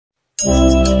Hello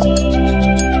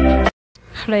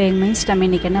English, நம்ம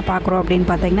இன்னைக்கு என்ன பார்க்குறோம் அப்படின்னு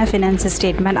பார்த்தீங்கன்னா financial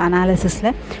statement அனாலிசிஸில்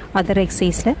other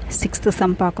எக்ஸைஸில் 6th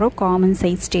some பார்க்குறோம் காமன்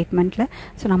சைஸ் ஸ்டேட்மெண்ட்டில்.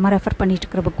 ஸோ நம்ம ரெஃபர் பண்ணிட்டு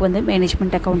இருக்கிற புக் வந்து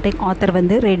மேனேஜ்மெண்ட் அக்கௌண்டிங், ஆத்தர்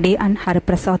வந்து Reddy and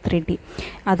Hariprasad Reddy.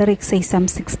 Other exercise some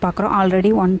 6 பார்க்குறோம்.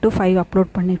 ஆல்ரெடி 1 to 5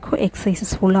 அப்லோட் பண்ணியிருக்கோம்.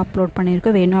 எக்ஸைசஸ் ஃபுல்லாக அப்லோட்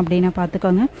பண்ணியிருக்கோம். வேணும் அப்படின்னா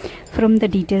பார்த்துக்கோங்க. From the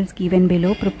details given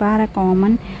below, prepare a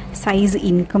common size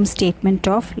income statement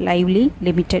of Lively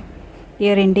Limited.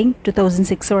 Year ending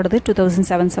 2006 ஓடது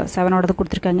 2007 ஓடது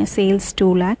கொடுத்துருக்காங்க. Sales 2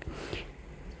 lakh,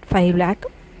 5 lakh,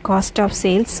 cost of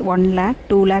sales 1 lakh,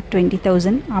 2 lakh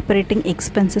 20,000, operating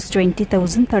expenses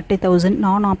 20,000, 30,000,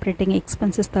 non-operating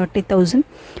expenses 30,000,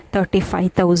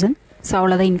 35,000. So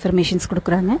அவ்வளோதான் informations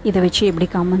கொடுக்குறாங்க. இதை வச்சு எப்படி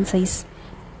காமன் சைஸ்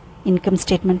இன்கம்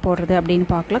ஸ்டேட்மெண்ட் போடுறது அப்படின்னு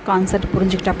பார்க்கலாம். Concept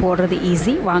புரிஞ்சுக்கிட்டா போடுறது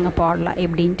ஈஸி. வாங்க போடலாம்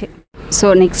எப்படின்ட்டு. ஸோ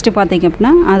நெக்ஸ்ட்டு பார்த்தீங்க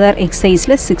அப்படின்னா அதர்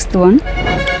எக்ஸைஸில் 6th ஒன்.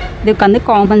 இதுக்கு வந்து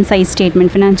common size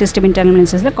statement, financial statement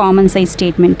அனாலிசிஸில் common size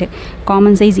statement,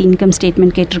 common size income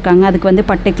statement கேட்டிருக்காங்க. அதுக்கு வந்து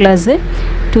particulars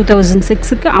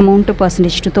 2006க்கு amount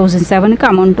percentage, 2007க்கு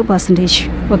amount percentage.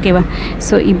 ஓகேவா?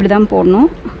 ஸோ இப்படி தான் போடணும்.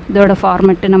 இதோட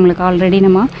ஃபார்மெட்டு நம்மளுக்கு ஆல்ரெடி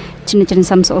நம்ம சின்ன சின்ன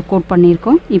சம்ஸ் ஒர்க் அவுட்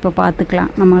பண்ணியிருக்கோம். இப்போ பார்த்துக்கலாம்.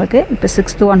 நம்மளுக்கு இப்போ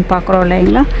 6th ஒன் பார்க்குறோம்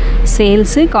இல்லைங்களா?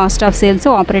 Sales, cost of sales,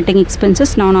 operating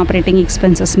expenses, நான் ஆப்ரேட்டிங்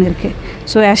எக்ஸ்பென்சஸ்னு இருக்குது.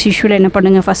 ஸோ ஆஸ் யூஷுவல் என்ன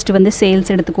பண்ணுங்கள், ஃபஸ்ட்டு வந்து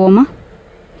சேல்ஸ் எடுத்துக்குவோமா?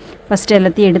 ஃபஸ்ட்டு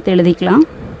எல்லாத்தையும் எடுத்து எழுதிக்கலாம்.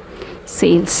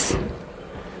 சேல்ஸ்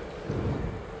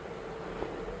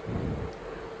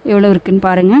எவ்வளோ இருக்குதுன்னு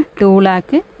பாருங்கள். 2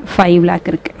 lakh, 5 lakh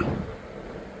இருக்குது.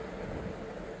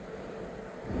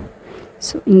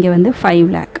 ஸோ இங்கே வந்து 5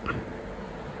 lakh.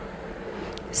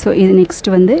 ஸோ இது நெக்ஸ்ட்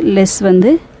வந்து லெஸ்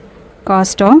வந்து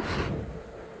cost of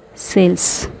sales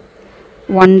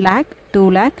 1 lakh, 2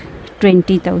 lakh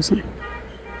 20,000,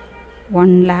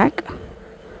 1 lakh,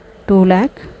 2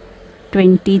 lakh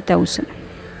 20,000.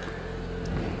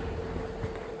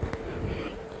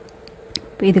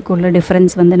 இப்போ இதுக்குள்ள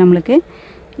டிஃப்ரென்ஸ் வந்து நம்மளுக்கு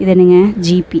இதை நீங்கள்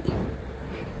ஜிபி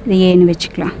இது ஏன்னு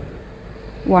வச்சுக்கலாம்.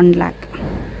 1 lakh,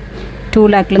 2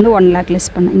 lakhலேருந்து 1 lakh லெஸ்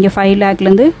பண்ண, இங்கே 5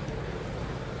 lakhலேருந்து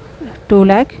 2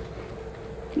 lakh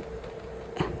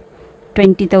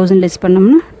 20,000 லெஸ்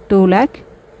பண்ணோம்னா 2 lakh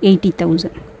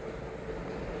 80,000.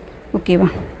 ஓகேவா?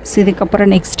 ஸோ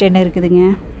இதுக்கப்புறம் நெக்ஸ்ட் என்ன இருக்குதுங்க,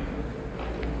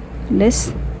 லெஸ்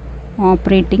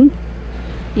ஆப்ரேட்டிங்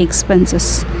எக்ஸ்பென்சஸ்.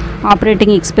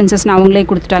 ஆப்ரேட்டிங் எக்ஸ்பென்சஸ்னு அவங்களே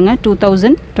கொடுத்துட்டாங்க.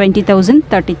 2,000, 20,000,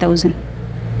 30,000.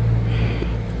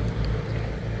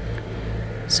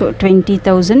 ஸோ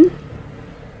 20,000,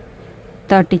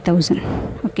 30,000.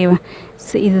 ஓகேவா?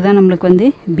 ஸோ இதுதான் நம்மளுக்கு வந்து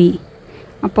பி.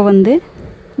 அப்போ வந்து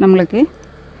நம்மளுக்கு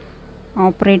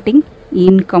ஆப்ரேட்டிங்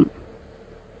இன்கம்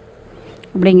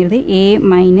அப்படிங்கிறது ஏ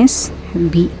மைனஸ்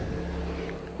பி.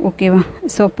 ஓகேவா?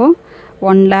 ஸோ அப்போது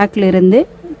 1 lakhலேருந்து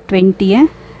 20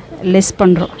 லெஸ்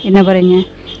பண்ணுறோம். என்ன வருங்க,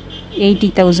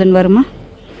 80,000 வருமா?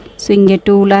 ஸோ இங்கே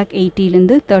 2 lakh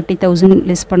 80லேருந்து 30,000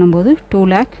 லெஸ் பண்ணும்போது 2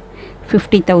 lakh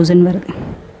 50,000 வருது.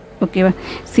 ஓகேவா?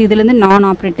 ஸோ இதுலேருந்து நான்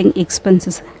ஆப்ரேட்டிங்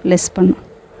எக்ஸ்பென்சஸ் லெஸ் பண்ணும்.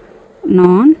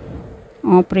 நான்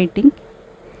ஆப்ரேட்டிங்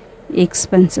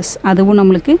எக்ஸ்பென்சஸ் அதுவும்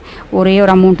நம்மளுக்கு ஒரே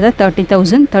ஒரு அமௌண்ட் தான்,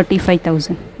 30,000,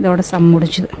 35,000. இதோட சம்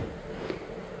முடிச்சுது.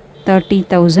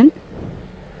 30,000,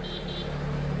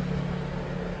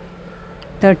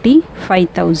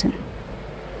 35,000.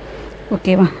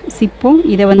 ஓகேவா? இப்போ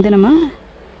இதை வந்து நம்ம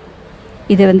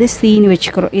இதை வந்து சின்னு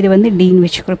வச்சுக்கிறோம், இது வந்து டின்னு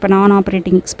வச்சுக்கிறோம். இப்போ நான்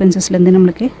ஆப்ரேட்டிங் எக்ஸ்பென்சஸ்லேருந்து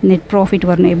நம்மளுக்கு நெட் ப்ராஃபிட்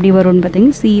வரணும். எப்படி வரும்னு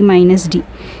பார்த்தீங்கன்னா சி மைனஸ் டி.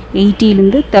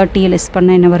 80லேருந்து 30 லெஸ்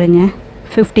பண்ணால் என்ன வருங்க,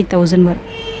 50,000 வரும்.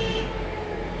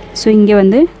 ஸோ இங்கே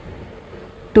வந்து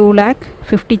 2 lakh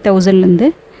 50,000லேருந்து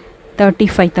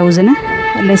 35,000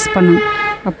 லெஸ் பண்ணணும்.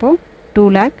 அப்போது 2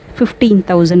 lakh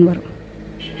 15,000 வரும்.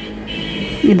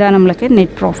 இதுதான் நம்மளுக்கு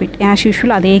நெட் ப்ராஃபிட். ஆஸ்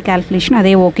யூஷுவல் அதே கேல்குலேஷன்,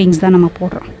 அதே ஒர்க்கிங்ஸ் தான் நம்ம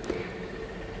போடுறோம்.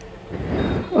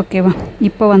 ஓகேவா?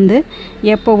 இப்போ வந்து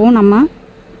எப்போவும் நம்ம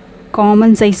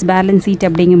காமன் சைஸ் பேலன்ஸ் ஷீட்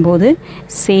அப்படிங்கும்போது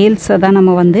சேல்ஸை தான்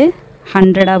நம்ம வந்து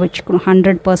 100ஆக வச்சுக்கணும்,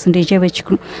 100%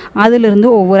 வச்சுக்கணும். அதிலிருந்து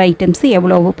ஒவ்வொரு ஐட்டம்ஸு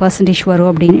எவ்வளோ பர்சன்டேஜ்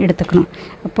வரும் அப்படின்னு எடுத்துக்கணும்.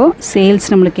 அப்போது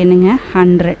சேல்ஸ் நம்மளுக்கு என்னங்க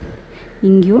 100,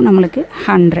 இங்கேயும் நம்மளுக்கு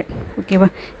 100. ஓகேவா?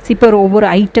 இப்போ ஒவ்வொரு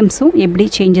ஐட்டம்ஸும் எப்படி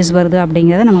சேஞ்சஸ் வருது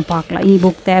அப்படிங்கிறத நம்ம பார்க்கலாம். இ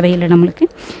புக் தேவையில்லை நம்மளுக்கு.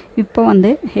 இப்போ வந்து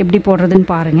எப்படி போடுறதுன்னு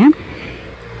பாருங்கள்.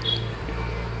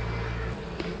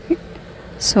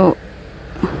 ஸோ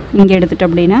இங்கே எடுத்துட்டோம்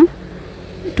அப்படின்னா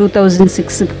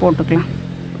 2006க்கு போட்டுக்கலாம்.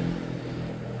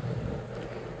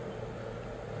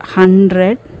 100,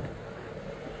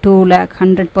 2 lakh,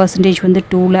 100% வந்து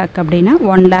 2 lakh அப்படின்னா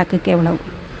 1 lakhக்கு எவ்வளோ?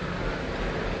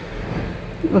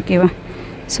 ஓகேவா?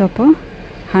 ஸோ அப்போ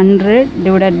 100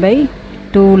 divided by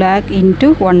 2 lakh into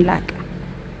 1 lakh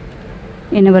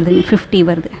என்ன வருதுங்க, 50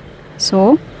 வருது. ஸோ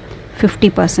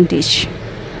 50%.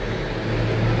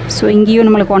 ஸோ இங்கேயும்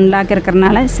நம்மளுக்கு 1 lakh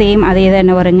இருக்கிறனால சேம் அதே தான்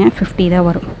என்ன வருங்க 50 தான்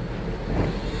வரும்.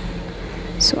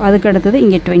 ஸோ அதுக்கு அடுத்தது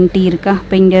இங்கே 20 இருக்கா.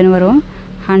 இப்போ இங்கே என்ன வரும்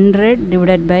 100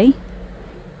 divided by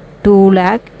 2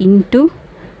 lakh into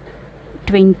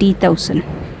 20,000.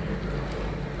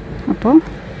 அப்போ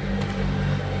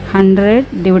 100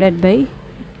 divided by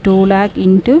 2 lakh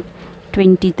into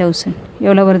 20,000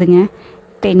 எவ்வளோ வருதுங்க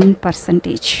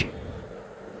 10%.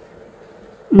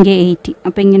 இங்கே 80.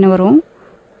 அப்போ இங்கே என்ன வரும்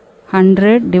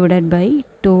 100 divided by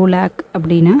 2 lakh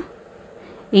அப்படின்னா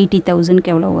 80,000க்கு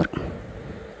எவ்வளோ வரும்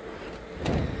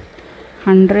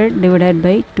 100 divided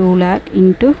by 2 lakh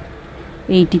into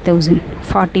 80,000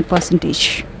 40%.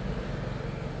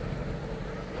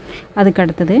 அதுக்கு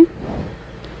அடுத்தது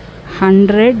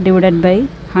 100 divided by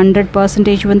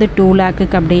 100% வந்து 2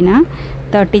 lakhக்கு அப்படின்னா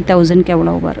 30,000க்கு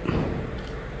எவ்வளோ வரும்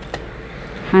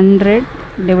 100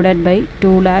 divided by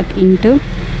 2 lakh into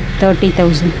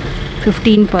 30,000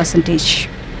 15%.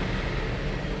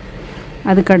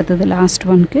 அதுக்கு அடுத்தது லாஸ்ட்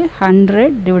ஒன்க்கு 100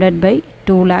 divided by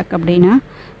 2 lakh அப்படின்னா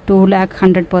 2 lakh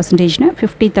 100%னா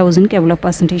 50,000க்கு எவ்வளோ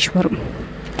பர்சன்டேஜ் வரும்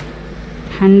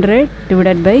 100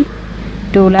 divided by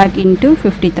 2 lakh into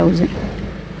 50,000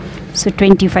 so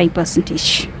 25%.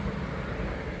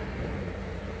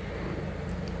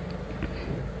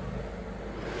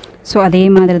 So அதே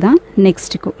மாதிரி தான்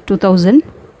நெக்ஸ்ட்டுக்கும்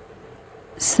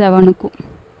 2007க்கும்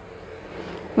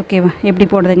ஓகேவா. எப்படி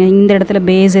போடுறதுங்க இந்த இடத்துல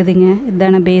பேஸ் எதுங்க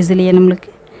இதுதானே பேஸ் இல்லையா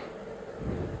நம்மளுக்கு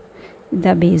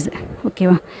இதுதான் பேஸு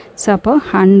ஓகேவா. ஸோ அப்போ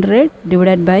 100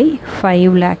 divided by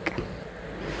 5 lakh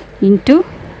into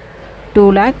 2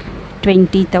 lakh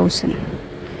 20,000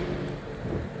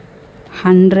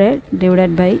 100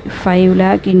 divided by 5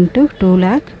 lakh into 2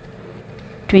 lakh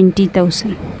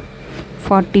 20,000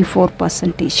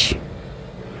 44%.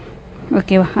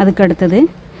 ஓகேவா. அதுக்கு அடுத்தது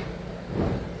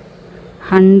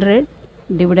 100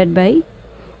 divided by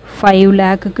 5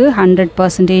 lakhக்கு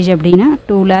 100% அப்படின்னா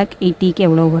 2 lakh 80க்கு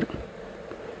எவ்வளோ வரும்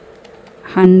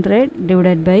 100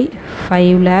 divided by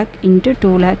 5 lakh into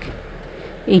 2 lakh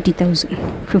 80,000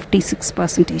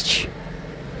 56%.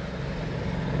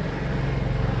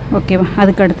 ஓகேவா.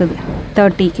 அதுக்கு அடுத்தது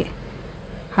 30க்கு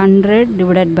 100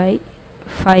 divided by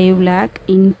 5 lakh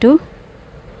into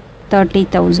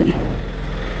 30,000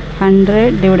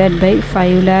 100 divided by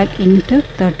 5 lakh into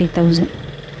 30,000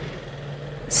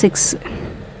 6.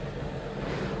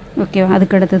 ஓகேவா.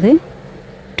 அதுக்கு அடுத்தது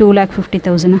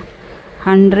 2,50,000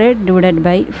 100 divided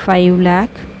by 5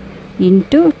 lakh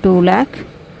into 2 lakh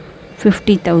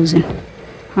 50,000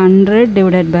 100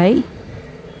 divided by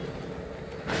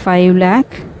 5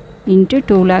 lakh into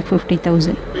 2 lakh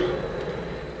 50,000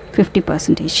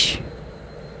 50%.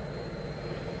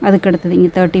 அதுக்கு அடுத்தது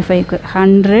இங்கே 35க்கு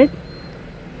 100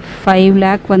 5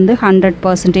 lakh வந்து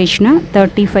 100%னா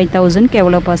 35,000க்கு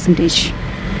எவ்வளோ percentage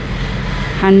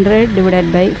 100 divided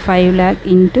by 5 lakh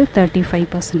into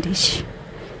 35%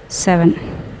 7.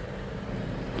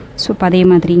 So அதே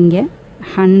மாதிரி இங்கே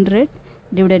 100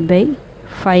 divided by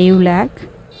 5 lakh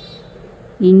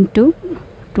into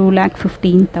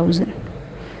 2,15,000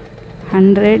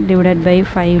 100 divided by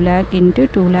 5 lakh into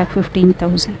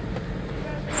 2,15,000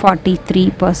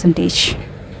 43%.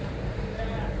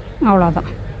 அவ்வளோதான்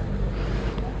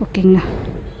ஓகேங்களா.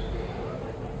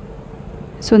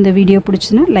 ஸோ இந்த வீடியோ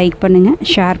பிடிச்சுன்னா லைக் பண்ணுங்கள்,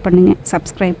 ஷேர் பண்ணுங்கள்,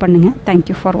 சப்ஸ்கிரைப் பண்ணுங்கள்.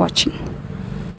 தேங்க்யூ ஃபார் வாட்சிங்.